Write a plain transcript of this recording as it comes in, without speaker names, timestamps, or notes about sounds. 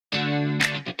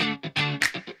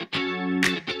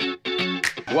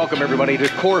Welcome everybody to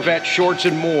Corvette Shorts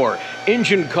and More.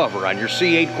 Engine cover on your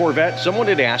C8 Corvette. Someone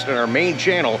had asked on our main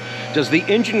channel, does the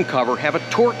engine cover have a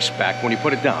torque spec when you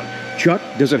put it down? Chuck,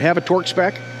 does it have a torque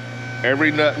spec?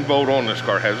 Every nut and bolt on this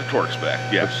car has a torque spec,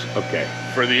 yes. Okay.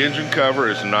 For the engine cover,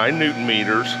 it's 9 Newton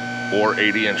meters or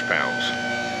 80 inch-pounds.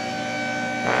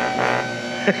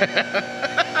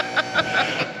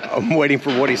 I'm waiting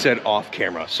for what he said off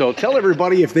camera. So tell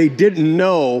everybody, if they didn't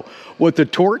know what the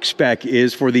torque spec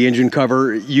is for the engine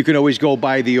cover, you can always go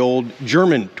by the old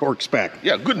German torque spec.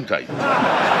 Yeah, good and tight.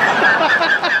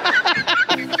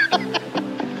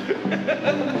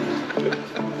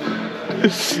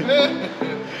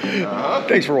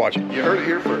 Thanks for watching. You heard it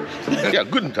here first. Yeah,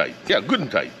 good and tight. Yeah, good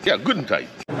and tight. Yeah, good and tight.